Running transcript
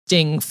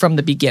scripting from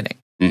the beginning.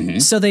 Mm-hmm.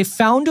 So they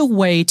found a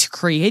way to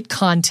create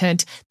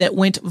content that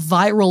went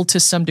viral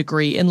to some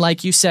degree. And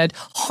like you said,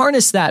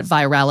 harness that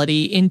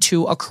virality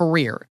into a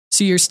career.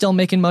 So you're still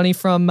making money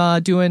from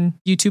doing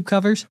YouTube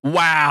covers?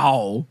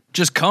 Wow.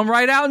 Just come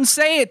right out and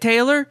say it,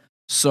 Taylor.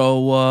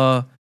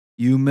 So,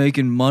 you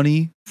making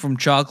money from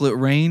Chocolate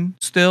Rain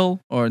still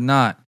or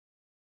not?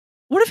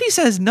 What if he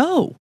says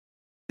no?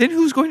 Then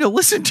who's going to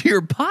listen to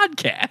your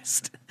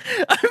podcast?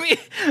 I mean,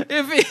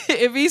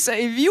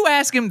 if you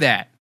ask him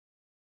that,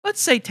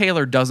 let's say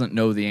Taylor doesn't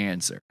know the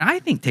answer. I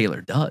think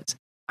Taylor does.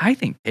 I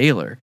think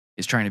Taylor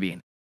is trying to be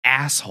an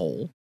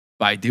asshole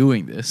by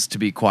doing this, to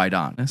be quite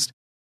honest.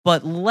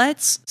 But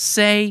let's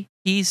say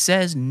he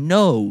says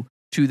no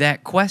to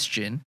that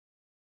question.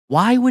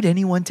 Why would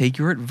anyone take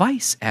your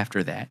advice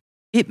after that?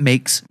 It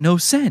makes no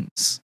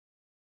sense.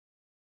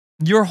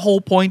 Your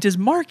whole point is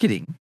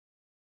marketing.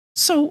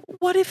 So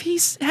what if he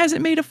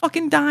hasn't made a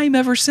fucking dime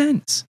ever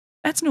since?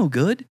 That's no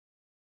good.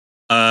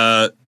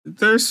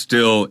 There's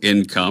still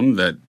income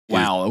that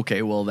wow,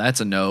 okay, well,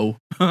 that's a no.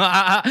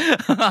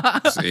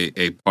 is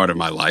a part of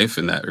my life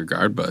in that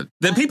regard. But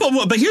the people,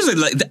 but here's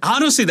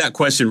honestly, that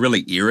question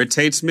really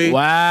irritates me.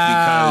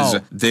 Wow.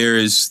 Because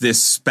there's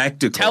this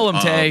spectacle Tell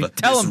him, Tay.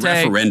 Tell him,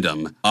 Tay.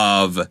 Referendum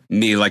of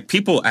me. Like,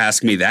 people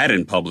ask me that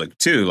in public,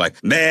 too.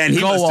 Like, man,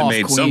 he must have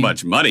made so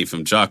much money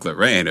from Chocolate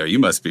Rain, or you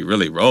must be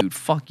really rolling. Dude,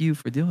 fuck you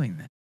for doing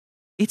that.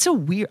 It's a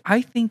weird,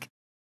 I think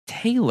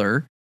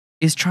Taylor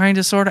is trying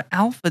to sort of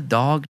alpha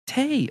dog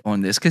Tay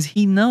on this because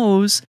he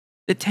knows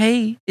that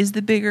Tay is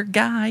the bigger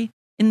guy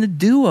in the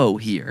duo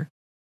here.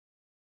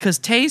 Because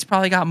Tay's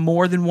probably got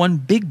more than one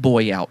big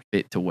boy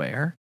outfit to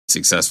wear.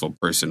 Successful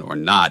person or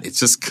not,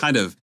 it's just kind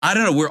of, I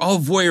don't know, we're all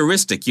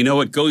voyeuristic. You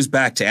know, it goes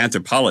back to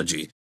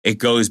anthropology. It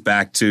goes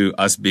back to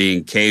us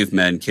being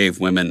cavemen,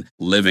 cavewomen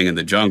living in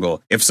the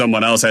jungle. If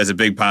someone else has a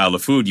big pile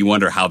of food, you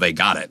wonder how they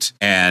got it.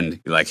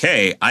 And you're like,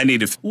 hey, I need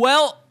to...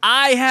 Well,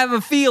 I have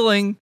a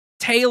feeling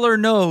Taylor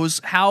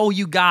knows how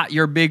you got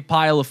your big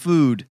pile of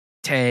food,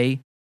 Tay.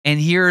 And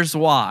here's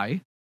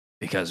why.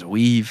 Because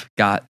we've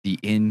got the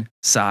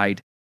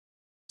inside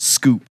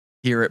scoop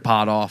here at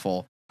Pod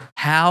Awful.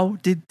 How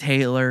did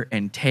Taylor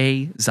and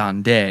Tay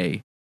Zonday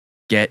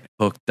get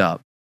hooked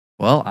up?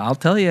 Well, I'll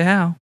tell you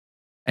how.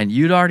 And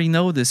you'd already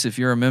know this if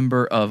you're a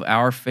member of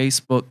our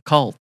Facebook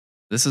cult.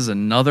 This is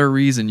another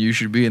reason you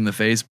should be in the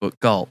Facebook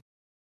cult.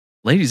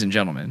 Ladies and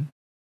gentlemen,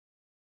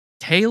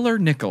 Taylor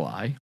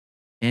Nikolai,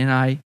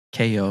 Nikolai,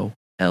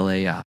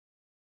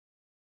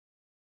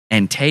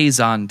 and Tay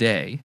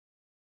Zonday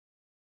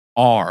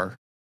are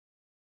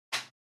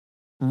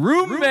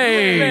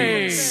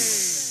roommates.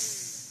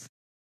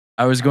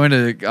 I was going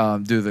to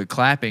do the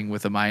clapping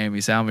with the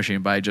Miami sound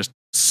machine, but I just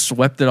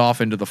swept it off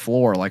into the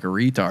floor like a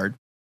retard.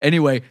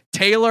 Anyway,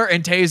 Taylor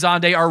and Tay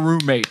Zonday are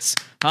roommates.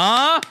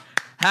 Huh?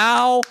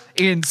 How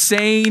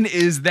insane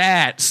is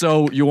that?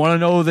 So you want to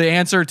know the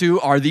answer to,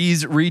 are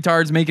these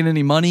retards making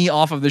any money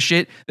off of the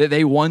shit that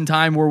they one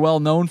time were well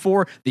known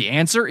for? The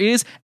answer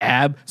is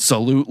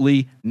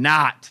absolutely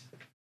not.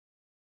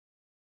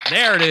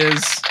 There it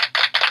is.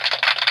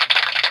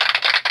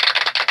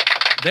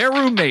 They're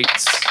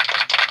roommates.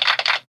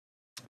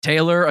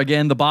 Taylor,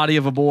 again, the body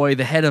of a boy,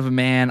 the head of a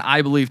man.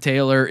 I believe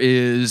Taylor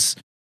is,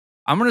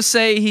 I'm going to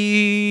say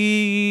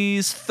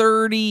he's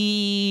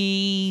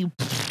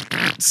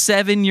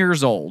 37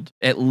 years old,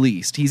 at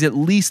least. He's at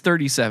least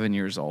 37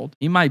 years old.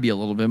 He might be a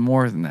little bit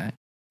more than that.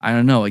 I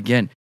don't know.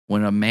 Again,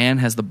 when a man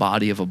has the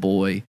body of a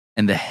boy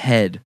and the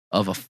head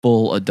of a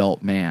full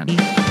adult man.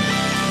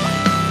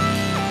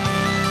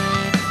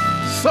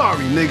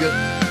 Sorry, nigga.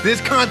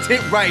 This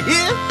content right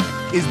here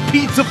is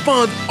Pizza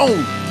Fun's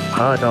own.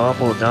 Pod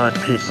Awful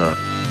Pizza.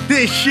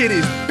 This shit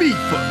is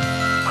beefer.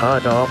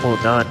 Pod Awful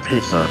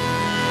Pizza.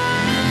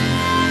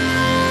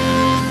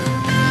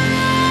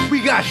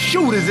 We got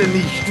shooters in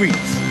these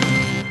streets.